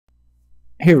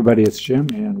Hey everybody, it's Jim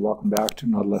and welcome back to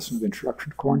another lesson of Introduction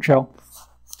to Korn Shell.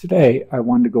 Today I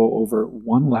wanted to go over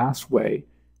one last way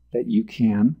that you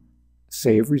can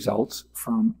save results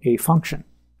from a function.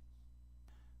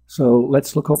 So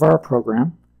let's look over our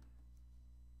program.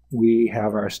 We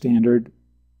have our standard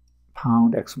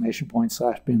pound !!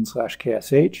 /bin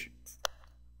 /ksh,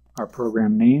 our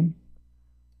program name,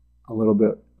 a little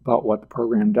bit about what the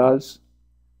program does,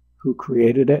 who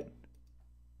created it,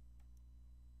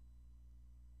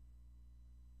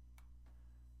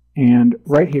 and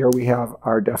right here we have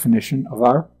our definition of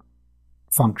our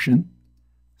function.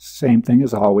 Same thing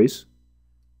as always.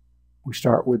 We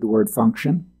start with the word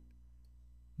function,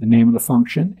 the name of the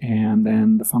function, and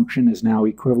then the function is now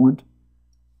equivalent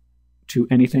to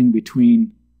anything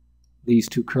between these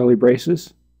two curly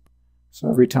braces. So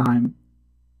every time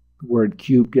the word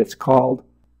cube gets called,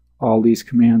 all these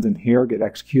commands in here get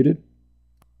executed.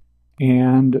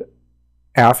 And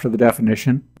after the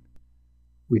definition,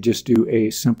 we just do a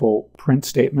simple print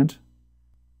statement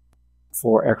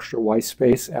for extra white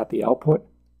space at the output.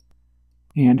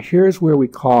 And here's where we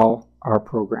call our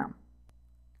program.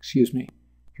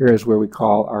 Here's where we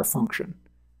call our function.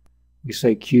 We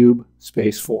say cube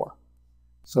space 4.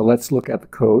 So let's look at the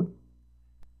code.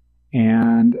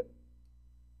 And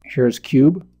here's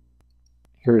cube.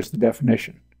 Here's the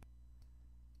definition.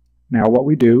 Now what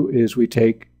we do is we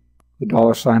take the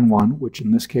 $1, which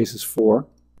in this case is 4,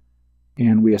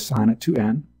 and we assign it to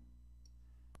n,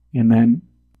 and then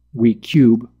we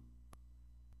cube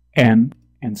n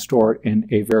and store it in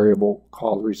a variable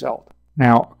called result.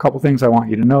 Now, a couple things I want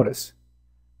you to notice.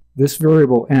 This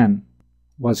variable n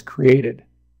was created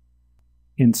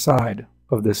inside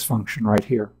of this function right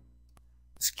here,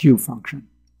 this cube function,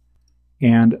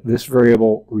 and this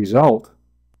variable result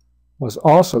was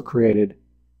also created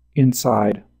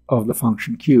inside of the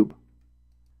function cube.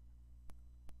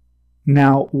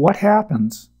 Now, what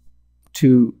happens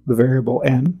to the variable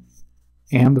n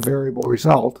and the variable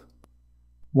result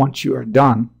once you are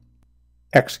done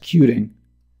executing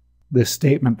this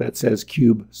statement that says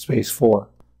cube space 4?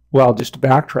 Well, just to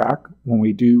backtrack, when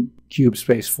we do cube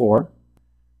space 4,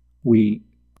 we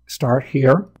start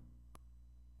here.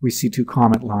 We see 2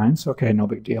 comment lines. Okay, no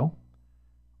big deal.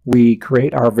 We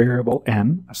create our variable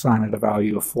n, assign it a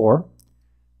value of 4,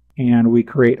 and we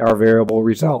create our variable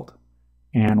result,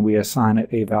 and we assign it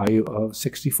a value of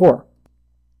 64.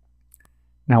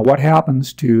 Now what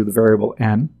happens to the variable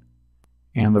n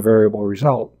and the variable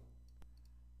result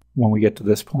when we get to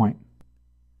this point?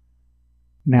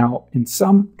 Now in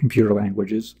some computer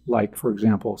languages, like for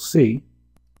example C,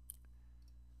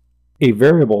 a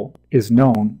variable is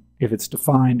known if it's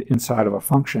defined inside of a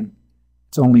function.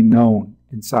 It's only known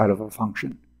inside of a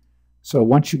function. So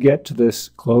once you get to this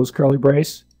closed curly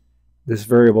brace, this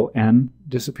variable n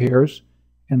disappears,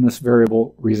 and this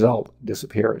variable result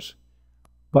disappears.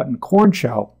 But in Korn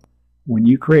Shell, when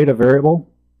you create a variable,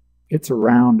 it's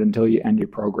around until you end your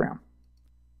program,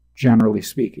 generally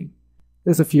speaking.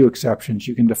 There's a few exceptions.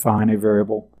 You can define a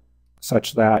variable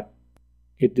such that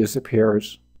it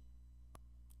disappears,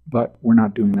 but we're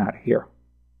not doing that here.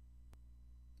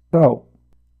 So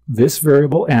this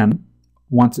variable n,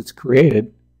 once it's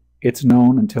created, it's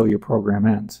known until your program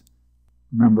ends.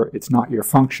 Remember, it's not your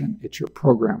function, it's your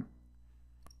program.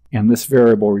 And this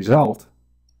variable result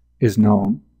is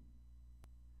known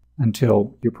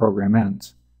until your program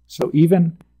ends. So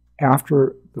even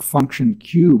after the function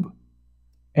cube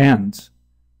ends,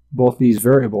 both these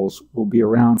variables will be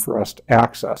around for us to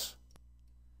access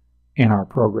in our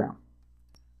program.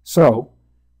 So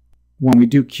when we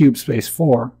do cube space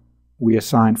 4, we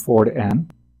assign 4 to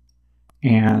n,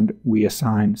 and we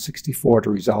assign 64 to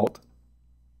result.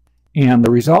 And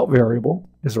the result variable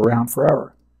is around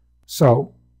forever.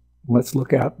 So let's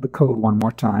look at the code one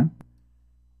more time.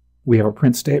 We have a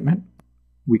print statement.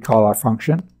 We call our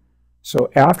function. So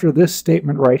after this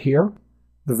statement right here,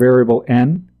 the variable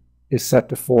n is set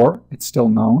to 4. It's still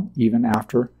known even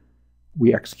after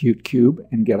we execute cube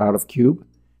and get out of cube.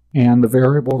 And the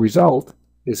variable result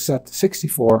is set to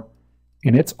 64,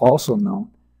 and it's also known.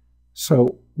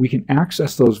 So we can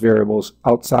access those variables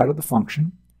outside of the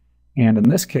function. And in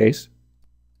this case,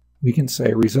 we can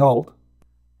say result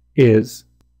is,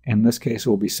 in this case, it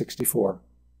will be 64.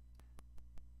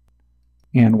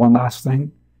 And one last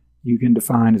thing, you can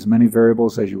define as many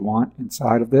variables as you want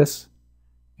inside of this,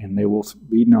 and they will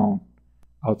be known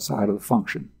outside of the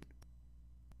function.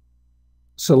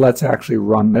 So let's actually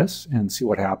run this and see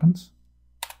what happens.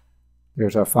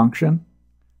 There's our function,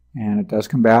 and it does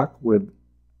come back with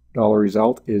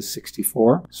 $result is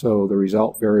 64. So the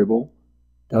result variable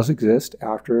does exist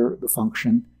after the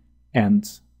function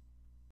ends.